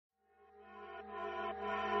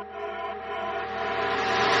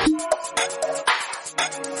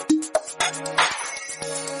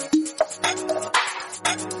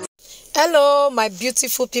Hello my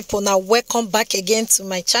beautiful people, now welcome back again to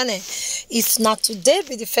my channel. If not today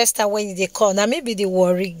be the first time when you call, now maybe the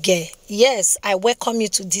Warri Girl. Yes, I welcome you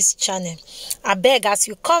to this channel. I beg as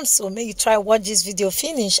you come, so may you try watch this video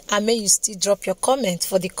finish and may you still drop your comment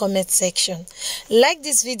for the comment section. Like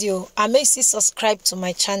this video and may you still subscribe to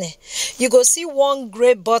my channel. You go see one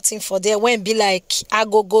gray button for there when be like I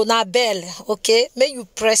go na bell, okay? May you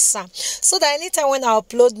press some so that anytime when I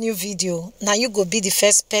upload new video, now you go be the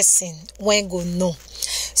first person when go know.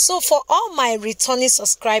 So for all my returning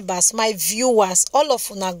subscribers, my viewers, all of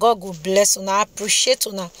una, God will bless una. I appreciate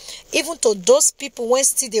una. Even to those people when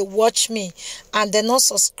still they watch me and they not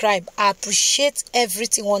subscribe, I appreciate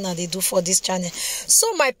everything one they do for this channel.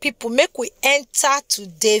 So my people, make we enter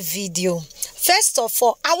today's video. First of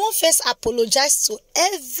all, I want first apologize to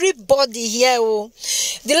everybody here.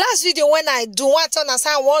 The last video when I do what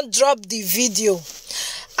I won't drop the video.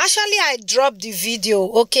 Actually, I dropped the video,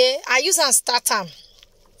 okay? I use and start time.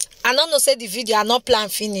 I don't know say the video I not plan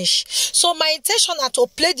finish. So my intention is to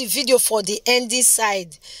play the video for the ending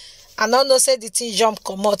side. I don't know say the thing jump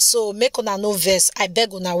come out. So make una no verse. I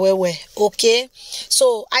beg una well, okay?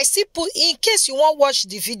 So I still put, in case you want watch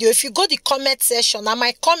the video, if you go the comment section, and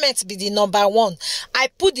my comment be the #1, I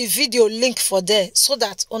put the video link for there so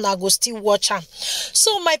that una go still watch am.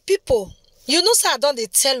 So my people, you know say I don't dey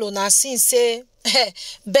tell una since say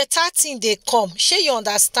better thing they come. Shey you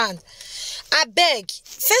understand? I beg,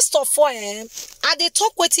 first of all, I dey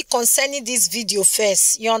talk wetin concerning this video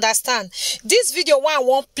first. You understand? This video one I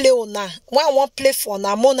won't play on now, one I won't play for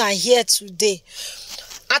now, Mona here today.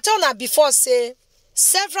 I told her before say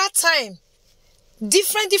several times,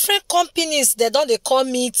 different companies they don't they call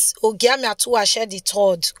me Ogiame Atuwatse the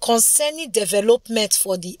third concerning development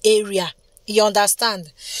for the area. You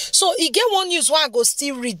understand? So you get one news one I go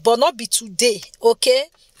still read, but not be today, okay?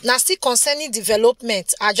 Now still concerning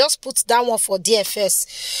development, I just put that one for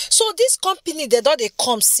DFS. So this company they don't they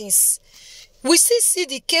come since. We still see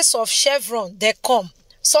the case of Chevron, they come.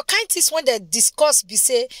 So kind things when they discuss be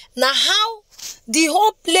say now how the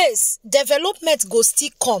whole place development go still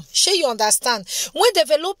come. Shey you understand? When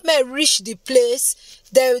development reach the place,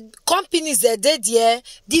 the companies that did there,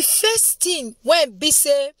 the first thing when be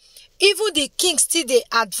say even the king still they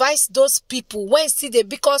advise those people when still they,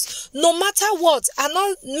 because no matter what, I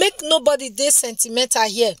not make nobody they sentimental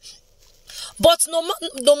here, but no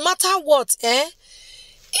matter what,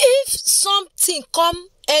 if something come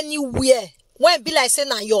anywhere when be like say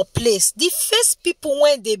na your place, the first people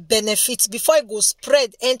when they benefit before it go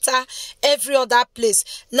spread enter every other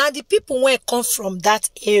place, now the people when come from that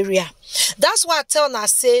area. That's why I tell na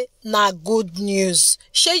say na good news.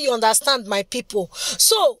 Shey you understand my people?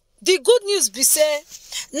 So the good news be say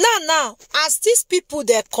now as these people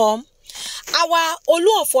they come, our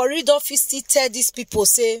Olu of Warri office still tell these people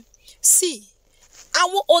say, see,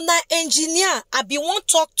 our owner engineer, I be won't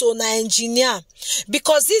talk to owner engineer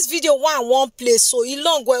because this video one play so it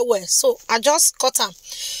long well. So I just cut them.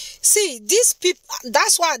 See, these people,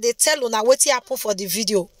 that's why they tell owner what happen for the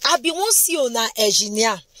video. I be won't see owner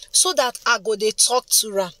engineer so that I go they talk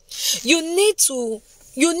to her. You need to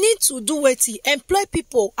do what employ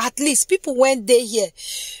people, at least people when they here.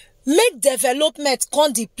 Make development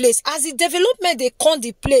come the place. As the development they come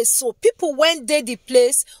the place, so people when they the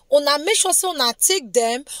place, una make sure so una take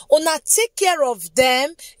them, una take care of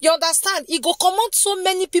them. You understand? It go come out so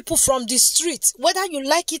many people from the street, whether you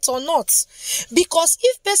like it or not. Because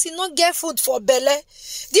if person not get food for belly,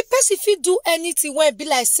 the person if he do anything when be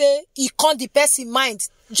like say he can't the person mind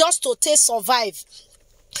just to take survive.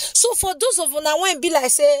 So for those of una when be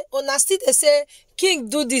like say una still they say king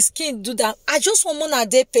do this, king do that, I just want mona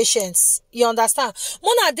dey patience. You understand?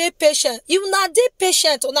 Mona dey patient. If una dey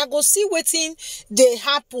patient, una go see wetin they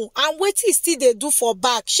happen and wetin still they do for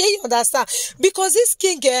back. Shey you understand? Because this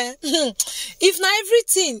king if na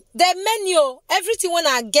everything the menu, everything when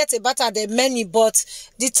I get about the menu, but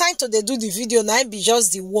the time to they do the video now be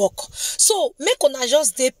just the work. So make una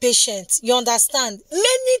just dey patient. You understand?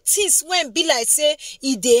 Many things when be like say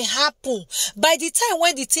it they happen. By the time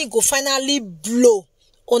when the thing go finally blow,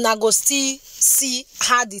 una go still see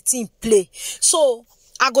how the thing play. So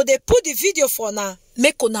I go they put the video for now.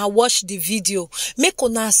 Make una watch the video. Make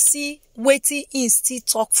una see wetin in still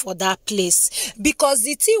talk for that place. Because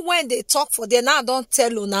the thing when they talk for there now don't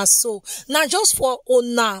tell una so. Now just for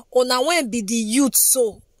una when be the youth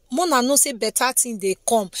so. Mona no say better thing they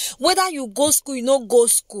come. Whether you go school, you no go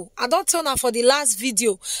school. I don't tell now for the last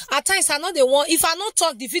video. At times I know they want, if I not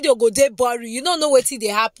talk, the video go dey boring. You don't know what they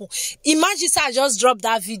happen. Imagine say I just drop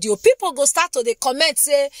that video. People go start to the comment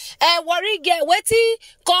say, Warri Girl, wetin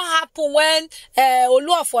can happen when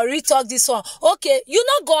Olu Of Warri talk this one. Okay, you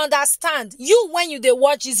not go understand. You when you they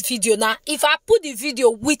watch this video now, if I put the video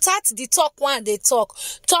without the talk one they talk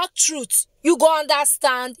truth, you go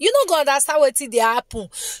understand. You not go understand what they happen.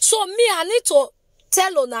 So me, I need to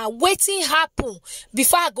tell una wetin happen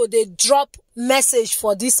before I go they drop message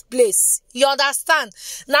for this place. You understand?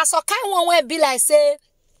 Now so kind one way be like say,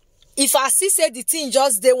 if I see say the thing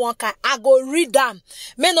just dey one kind, I go read them.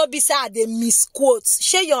 May not be say I dey misquote.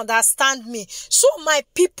 Shey you understand me? So my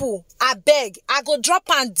people, I beg, I go drop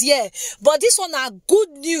am there. But this one are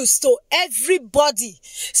good news to everybody.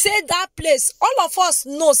 Say that place, all of us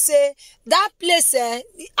know say that place,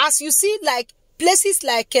 as you see, like places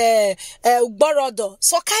like Borodo,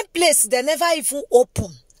 so kind place they never even open.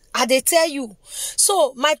 I dey tell you.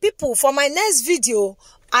 So my people, for my next video,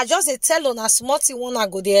 I just dey tell on a small thing one I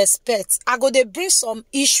go dey expect. I go dey bring some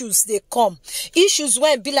issues they come. Issues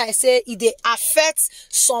when be like say it dey affect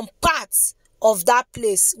some parts of that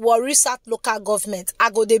place, Warri South local government.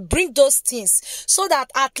 I go dey bring those things so that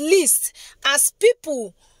at least as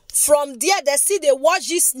people from there they see they watch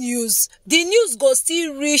this news, the news go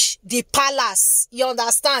still reach the palace. You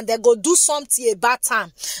understand? They go do something about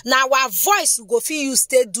time. Now our voice go feel you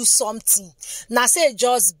stay do something. Now say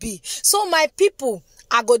just be. So my people,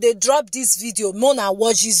 I go dey drop this video. Mona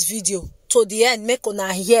watch this video to the end. Make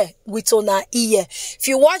una hear with una ear. If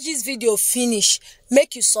you watch this video finish,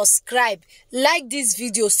 make you subscribe, like this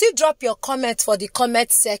video. Still drop your comment for the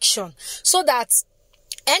comment section so that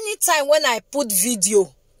anytime when I put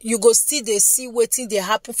video, you go still they see waiting they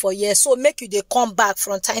happen for years. So make you they come back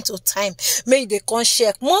from time to time. Make they come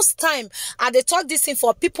check. Most time I they talk this thing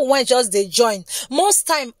for people when just they join. Most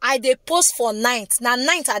time I they post for night. Now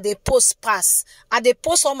night I they post pass. I they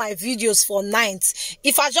post all my videos for night.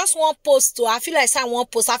 If I just want post to, I feel like say I want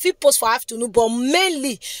post. I feel post for afternoon, but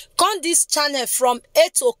mainly come this channel from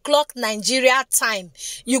 8 o'clock Nigeria time.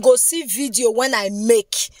 You go see video when I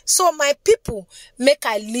make. So my people, make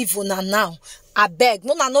I leave una now. I beg,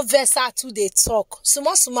 no verse to they talk.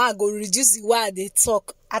 Small I go reduce the way they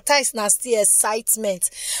talk. At times na still excitement.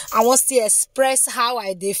 I want to express how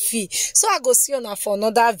I they feel. So I go see you for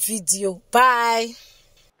another video. Bye.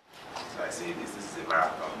 So I say this is a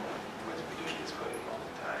marathon. We're going to be doing this for a long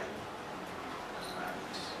time. And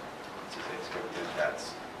it is expected that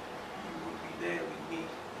you will be there with me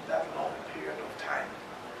in that long period of time.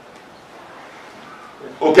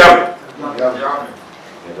 Okay.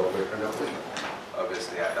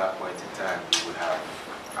 Obviously, at that point in time, we would have,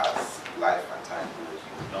 as life and time goes,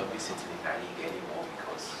 you would not be sitting in a league anymore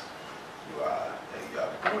because you are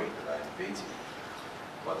growing, you are innovating.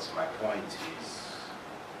 But my point is,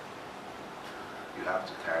 you have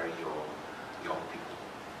to carry your young people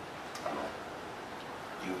along,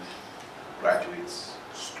 youth, graduates,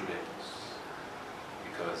 students,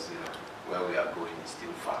 because where we are going is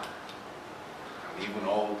still far. And even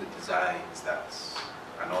all the designs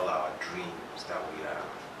and all our dreams that we are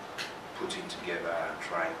putting together and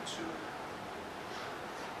trying to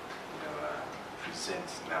present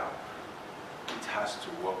now, it has to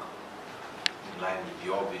work in line with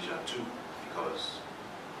your vision too, because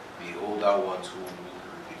the older ones who will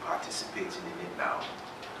be participating in it now,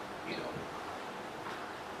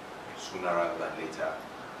 sooner rather than later,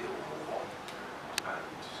 they will move on.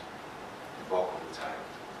 And the bulk of the time,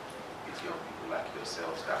 it's young people like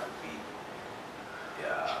yourselves that will be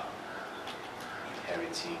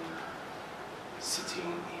inheriting, sitting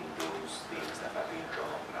in those things that are being done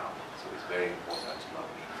up now. So it's very important to not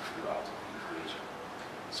be throughout the equation.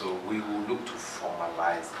 So we will look to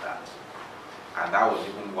formalize that. And that was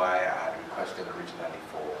even why I had requested originally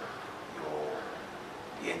for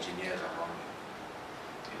the engineers among you.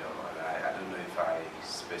 And I don't know if I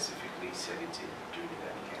specifically said it during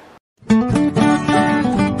that weekend.